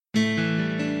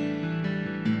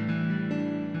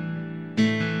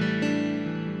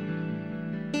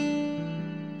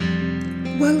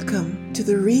Welcome to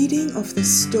the reading of the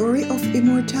Story of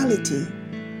Immortality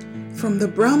from the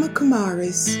Brahma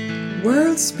Kumaris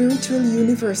World Spiritual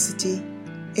University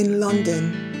in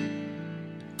London.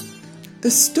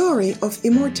 The Story of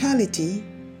Immortality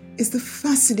is the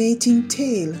fascinating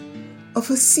tale of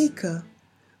a seeker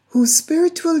whose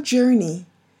spiritual journey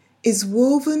is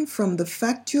woven from the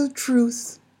factual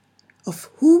truth of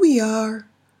who we are,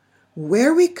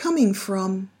 where we're coming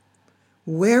from,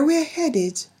 where we're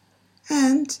headed,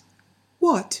 and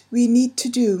what we need to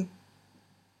do.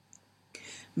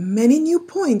 Many new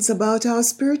points about our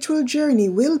spiritual journey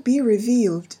will be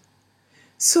revealed,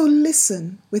 so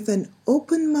listen with an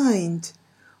open mind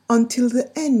until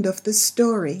the end of the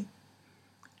story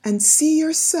and see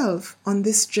yourself on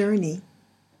this journey.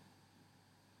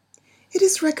 It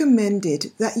is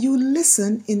recommended that you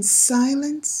listen in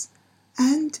silence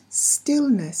and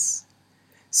stillness,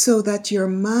 so that your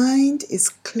mind is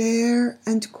clear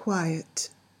and quiet.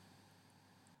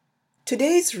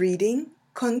 Today's reading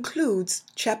concludes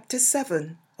Chapter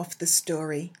 7 of the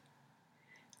story.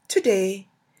 Today,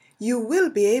 you will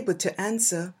be able to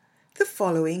answer the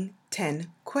following 10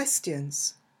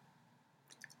 questions.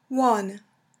 1.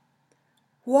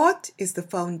 What is the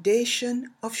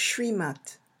foundation of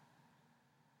Srimat?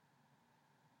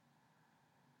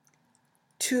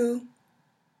 2.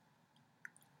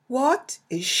 What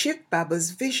is Shiv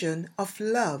Baba's vision of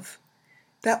love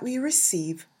that we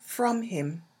receive from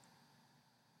him?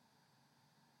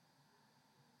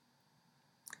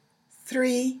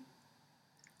 3.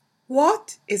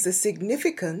 What is the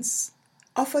significance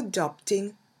of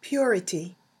adopting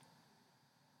purity?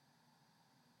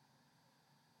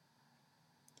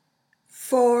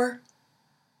 4.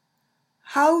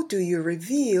 How do you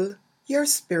reveal your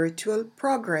spiritual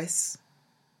progress?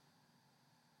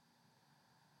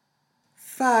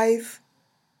 5.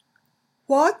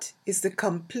 What is the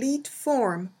complete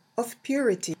form of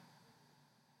purity?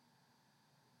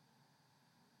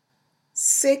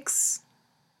 6.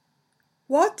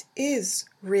 What is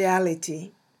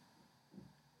reality?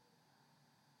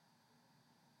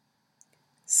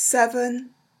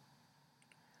 7.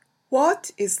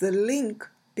 What is the link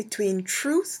between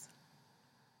truth,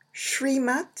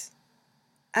 Srimat,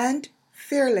 and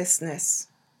fearlessness?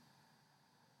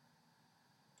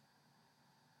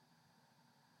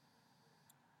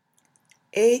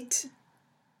 8.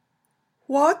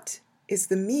 What is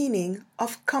the meaning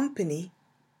of company?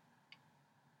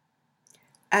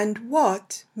 And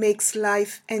what makes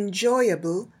life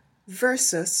enjoyable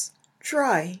versus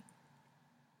dry?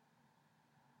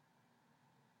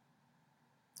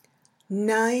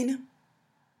 9.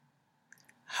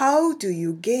 How do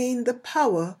you gain the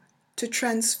power to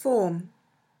transform?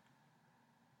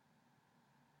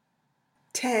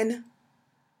 10.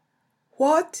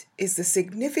 What is the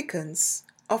significance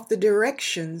of the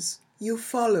directions you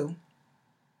follow?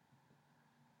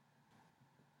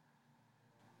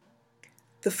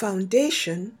 The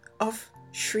foundation of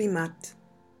Srimat.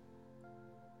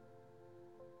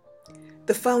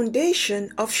 The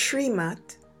foundation of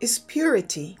Srimat is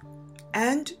purity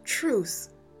and truth.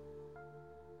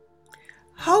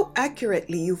 How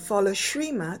accurately you follow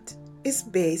Srimat is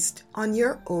based on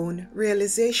your own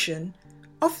realization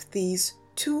of these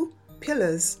two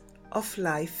pillars of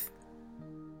life.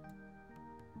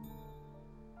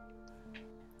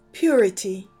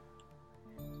 Purity.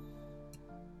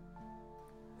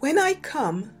 When I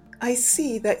come, I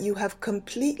see that you have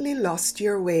completely lost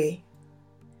your way.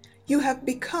 You have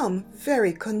become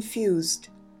very confused.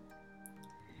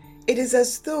 It is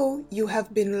as though you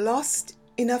have been lost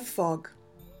in a fog.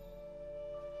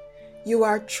 You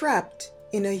are trapped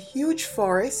in a huge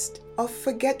forest of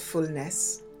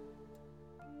forgetfulness.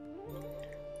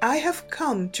 I have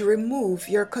come to remove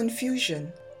your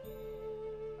confusion.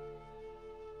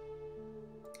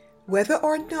 Whether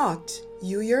or not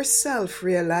you yourself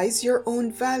realize your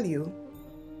own value,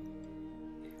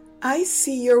 I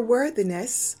see your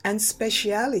worthiness and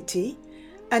speciality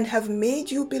and have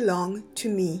made you belong to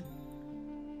me.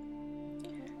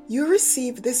 You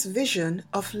receive this vision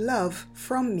of love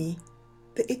from me,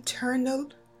 the eternal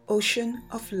ocean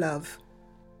of love.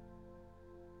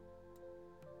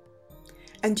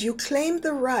 And you claim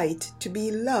the right to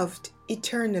be loved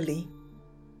eternally.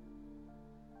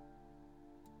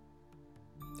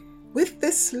 With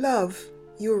this love,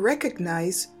 you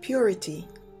recognize purity.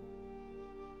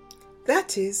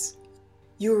 That is,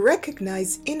 you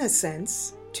recognize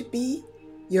innocence to be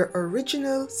your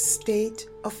original state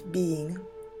of being.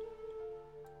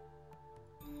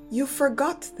 You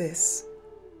forgot this.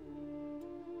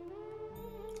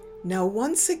 Now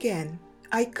once again,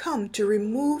 I come to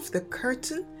remove the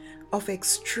curtain of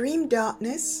extreme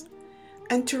darkness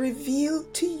and to reveal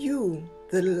to you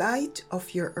the light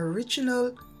of your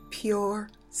original pure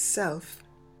self.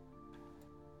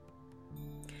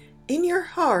 In your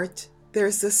heart, there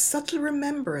is a subtle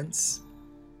remembrance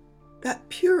that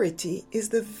purity is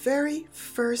the very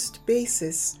first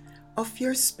basis of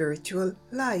your spiritual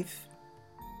life.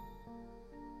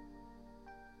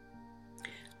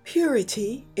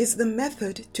 Purity is the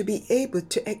method to be able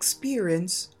to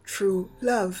experience true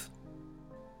love.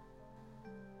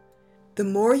 The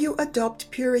more you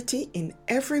adopt purity in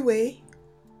every way,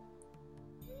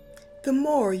 the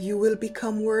more you will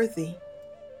become worthy.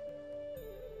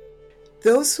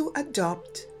 Those who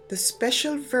adopt the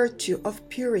special virtue of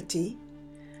purity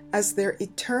as their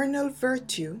eternal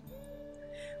virtue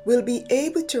will be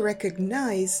able to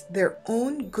recognize their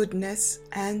own goodness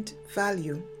and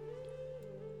value.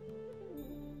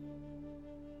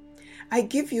 I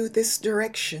give you this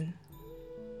direction.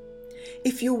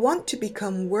 If you want to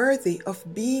become worthy of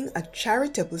being a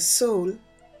charitable soul,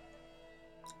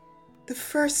 the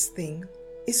first thing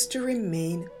is to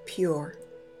remain pure.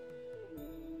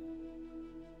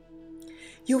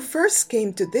 You first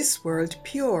came to this world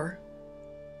pure,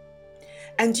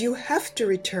 and you have to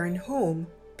return home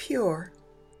pure.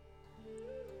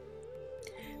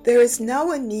 There is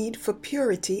now a need for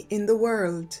purity in the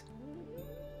world.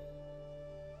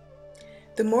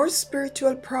 The more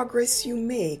spiritual progress you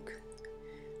make,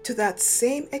 to that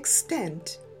same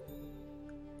extent,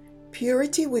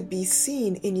 purity would be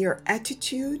seen in your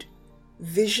attitude,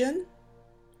 vision,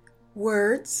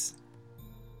 words,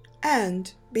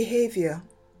 and behavior.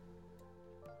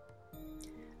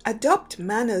 Adopt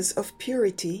manners of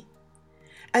purity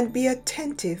and be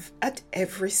attentive at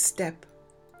every step.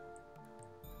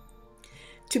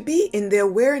 To be in the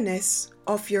awareness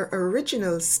of your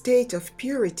original state of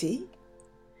purity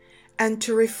and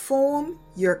to reform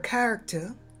your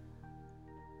character,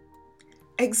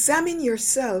 examine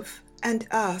yourself and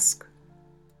ask,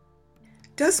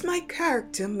 does my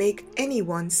character make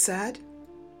anyone sad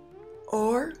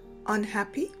or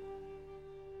unhappy?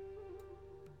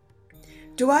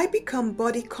 Do I become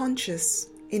body conscious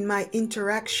in my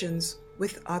interactions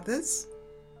with others?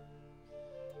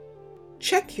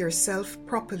 Check yourself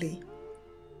properly.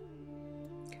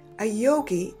 A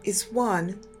yogi is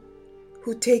one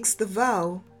who takes the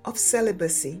vow of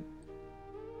celibacy.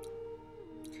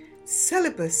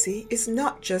 Celibacy is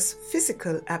not just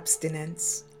physical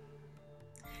abstinence.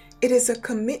 It is a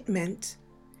commitment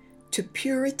to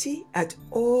purity at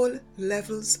all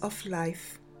levels of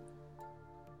life.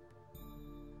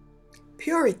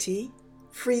 Purity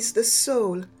frees the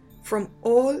soul from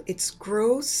all its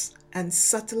gross and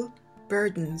subtle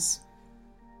burdens.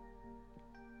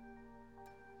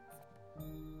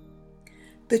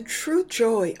 The true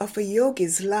joy of a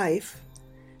yogi's life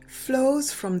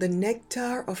flows from the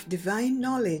nectar of divine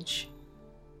knowledge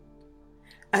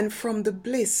and from the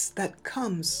bliss that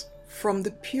comes from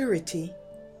the purity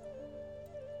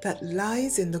that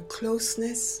lies in the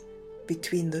closeness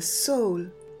between the soul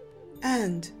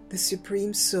and the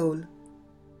Supreme Soul.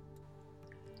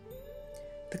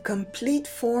 The complete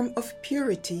form of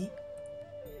purity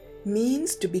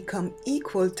means to become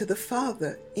equal to the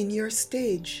Father in your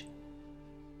stage.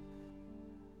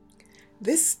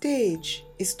 This stage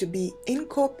is to be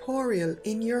incorporeal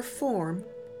in your form,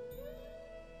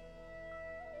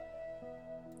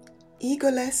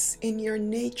 egoless in your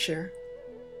nature,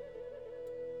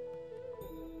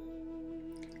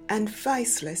 and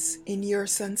viceless in your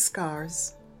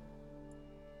sanskars.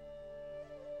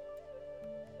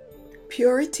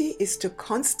 Purity is to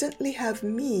constantly have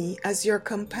me as your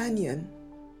companion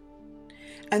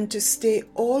and to stay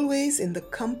always in the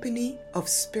company of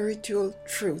spiritual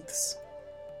truths.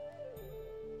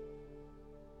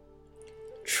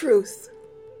 Truth.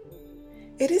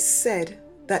 It is said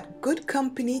that good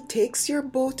company takes your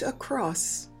boat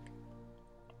across,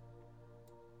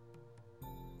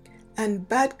 and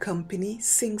bad company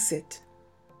sinks it.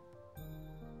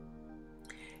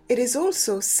 It is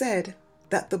also said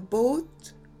that the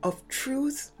boat of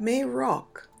truth may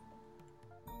rock,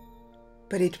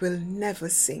 but it will never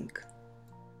sink.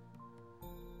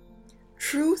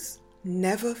 Truth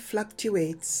never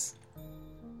fluctuates.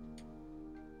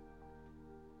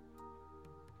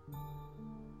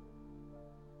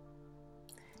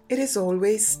 It is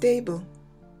always stable.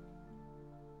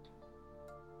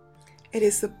 It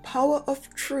is the power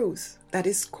of truth that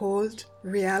is called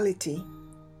reality.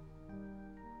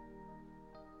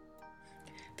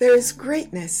 There is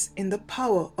greatness in the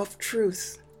power of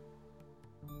truth.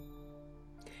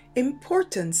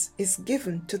 Importance is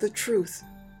given to the truth.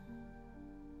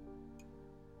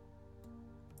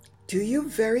 Do you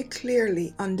very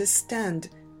clearly understand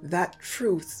that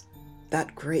truth,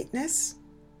 that greatness?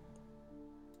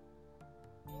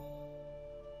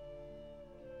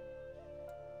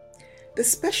 The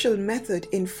special method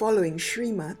in following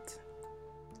Srimad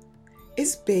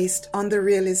is based on the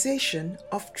realization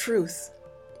of truth.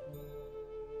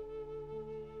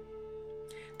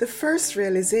 The first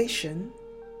realization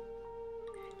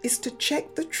is to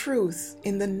check the truth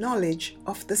in the knowledge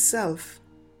of the self,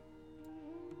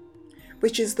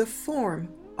 which is the form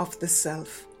of the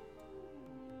self.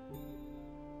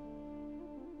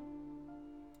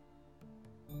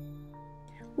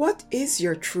 What is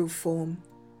your true form?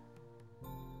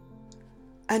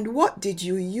 And what did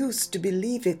you use to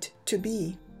believe it to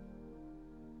be?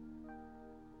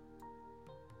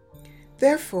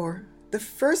 Therefore, the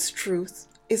first truth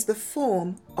is the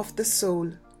form of the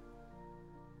soul.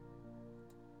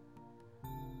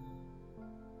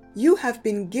 You have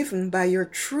been given by your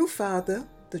true Father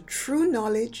the true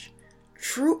knowledge,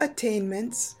 true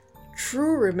attainments,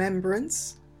 true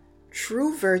remembrance,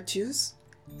 true virtues,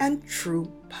 and true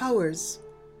powers.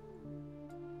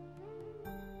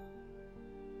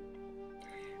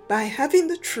 By having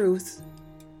the truth,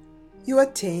 you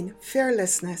attain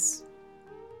fearlessness.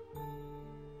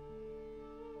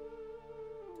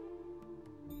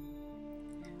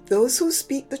 Those who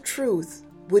speak the truth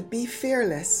would be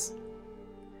fearless.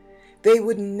 They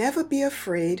would never be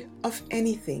afraid of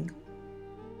anything.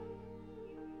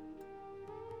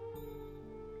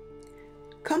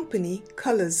 Company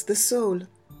colors the soul.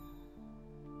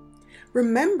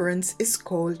 Remembrance is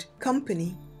called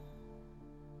company.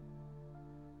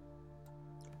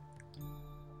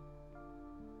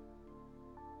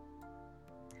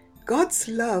 God's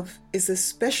love is a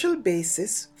special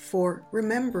basis for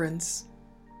remembrance.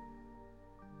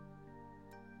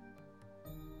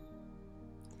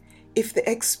 If the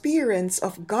experience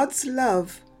of God's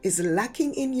love is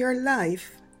lacking in your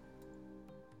life,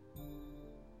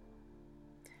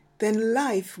 then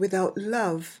life without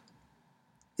love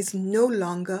is no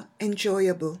longer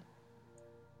enjoyable.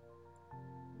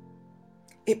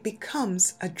 It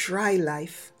becomes a dry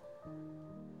life.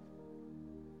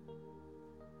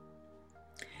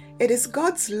 It is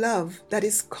God's love that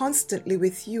is constantly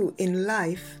with you in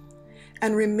life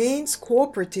and remains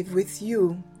cooperative with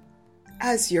you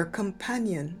as your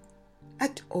companion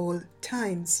at all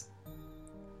times.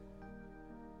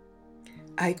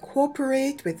 I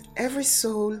cooperate with every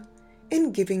soul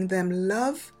in giving them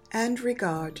love and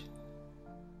regard.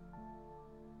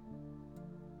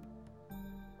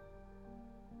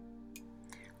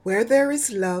 Where there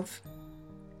is love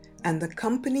and the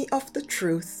company of the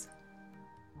truth,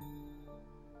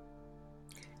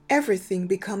 everything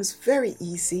becomes very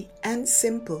easy and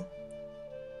simple,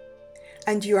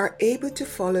 and you are able to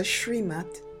follow Srimad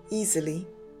easily.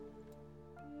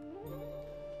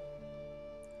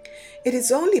 It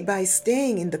is only by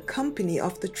staying in the company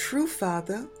of the true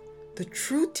Father, the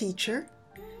true teacher,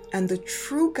 and the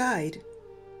true guide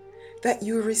that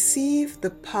you receive the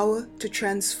power to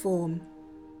transform.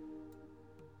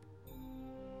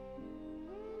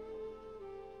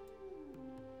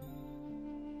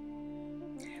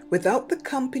 Without the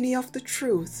company of the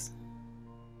truth,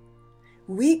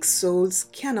 weak souls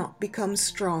cannot become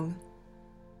strong.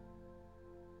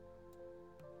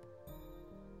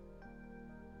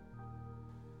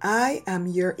 I am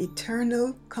your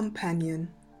eternal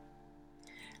companion.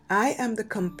 I am the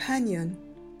companion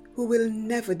who will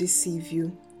never deceive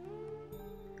you.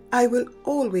 I will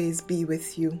always be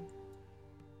with you.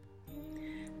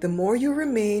 The more you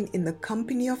remain in the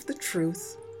company of the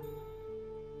truth,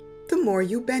 the more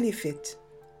you benefit,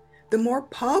 the more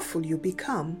powerful you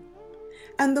become,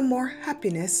 and the more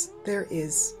happiness there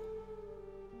is.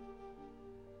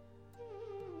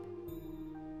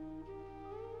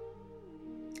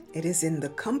 It is in the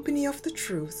company of the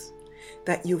truth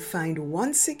that you find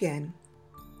once again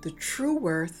the true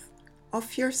worth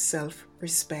of your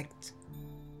self-respect.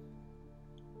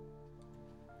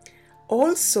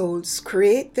 All souls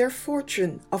create their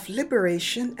fortune of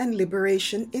liberation and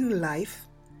liberation in life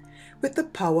with the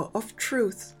power of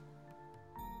truth.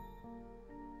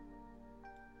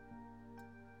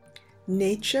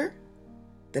 Nature,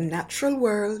 the natural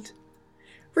world,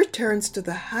 returns to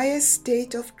the highest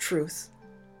state of truth,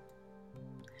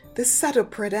 the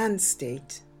Sattva-pradhan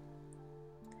state,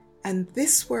 and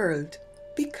this world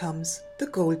becomes the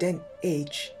golden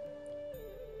age.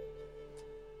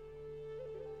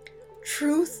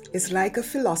 Truth is like a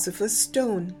philosopher's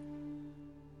stone.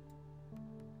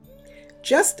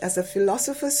 Just as a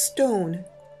philosopher's stone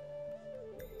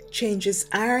changes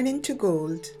iron into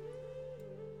gold,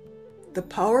 the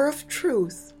power of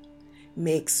truth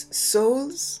makes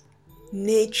souls,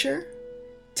 nature,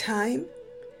 time,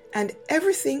 and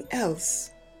everything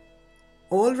else,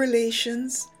 all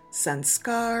relations,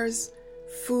 sanskars,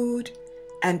 food,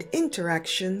 and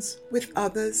interactions with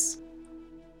others,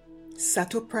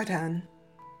 satopradhan.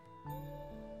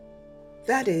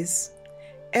 That is,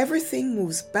 everything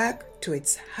moves back to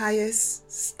its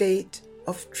highest state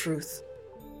of truth.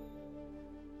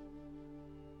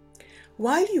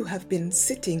 While you have been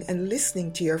sitting and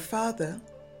listening to your father,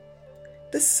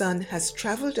 the sun has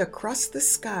traveled across the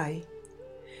sky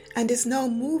and is now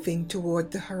moving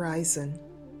toward the horizon.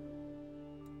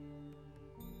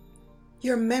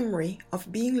 Your memory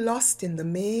of being lost in the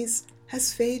maze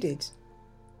has faded,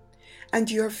 and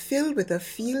you are filled with a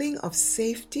feeling of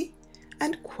safety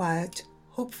and quiet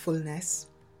hopefulness.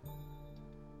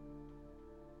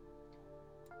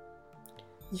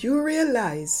 You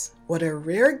realize what a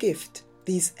rare gift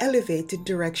these elevated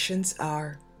directions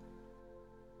are.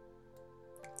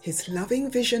 His loving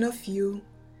vision of you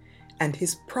and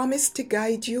His promise to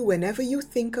guide you whenever you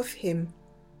think of Him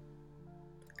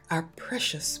are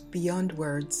precious beyond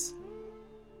words.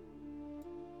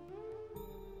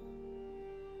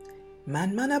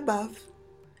 Man above,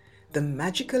 the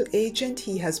magical agent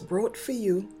He has brought for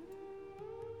you,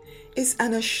 is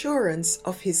an assurance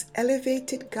of His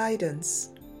elevated guidance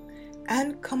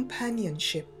and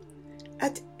companionship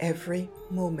at every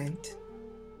moment.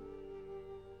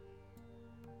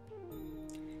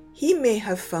 He may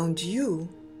have found you,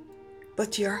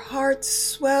 but your heart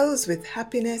swells with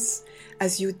happiness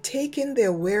as you take in the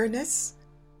awareness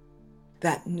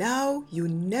that now you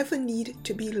never need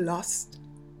to be lost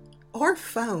or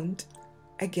found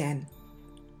again.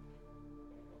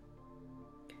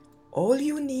 All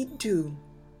you need do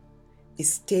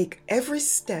is take every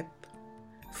step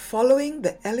following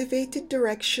the elevated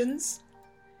directions,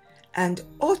 and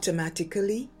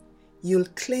automatically you'll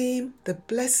claim the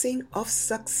blessing of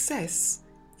success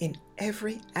in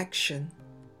every action.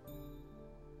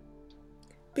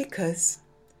 Because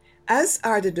as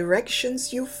are the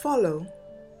directions you follow,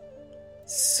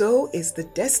 so is the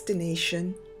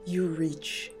destination you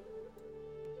reach.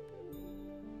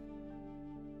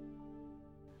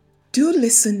 Do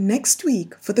listen next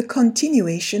week for the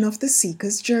continuation of the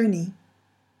Seeker's journey.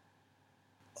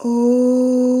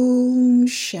 Om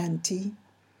Shanti,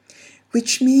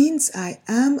 which means I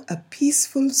am a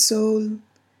peaceful soul,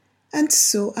 and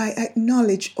so I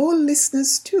acknowledge all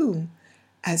listeners too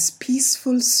as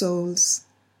peaceful souls.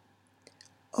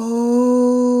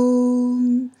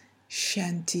 Om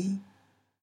Shanti.